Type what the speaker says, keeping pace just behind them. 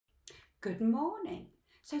Good morning.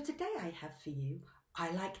 So today I have for you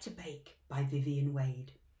I Like to Bake by Vivien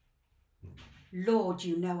Wade. Lord,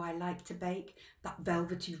 you know I like to bake that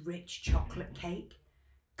velvety rich chocolate cake.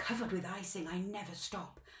 Covered with icing I never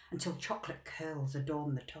stop until chocolate curls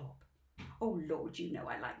adorn the top. Oh Lord, you know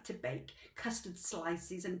I like to bake custard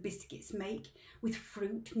slices and biscuits make. With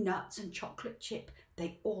fruit, nuts and chocolate chip,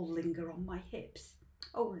 they all linger on my hips.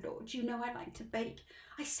 Oh Lord, you know I like to bake.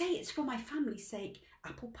 I say it's for my family's sake.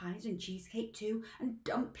 Apple pies and cheesecake too, and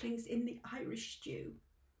dumplings in the Irish stew.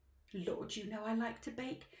 Lord, you know I like to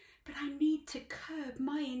bake, but I need to curb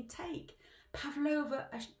my intake. Pavlova,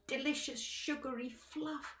 a delicious sugary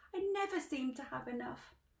fluff. I never seem to have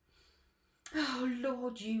enough. Oh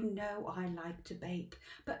Lord, you know I like to bake,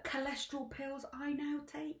 but cholesterol pills I now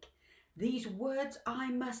take. These words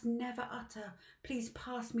I must never utter. Please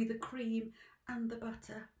pass me the cream and the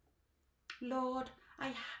butter. Lord,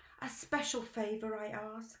 a special favour I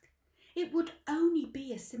ask. It would only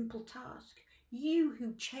be a simple task. You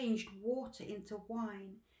who changed water into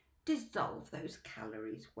wine, dissolve those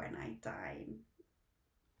calories when I dine.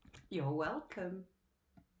 You're welcome.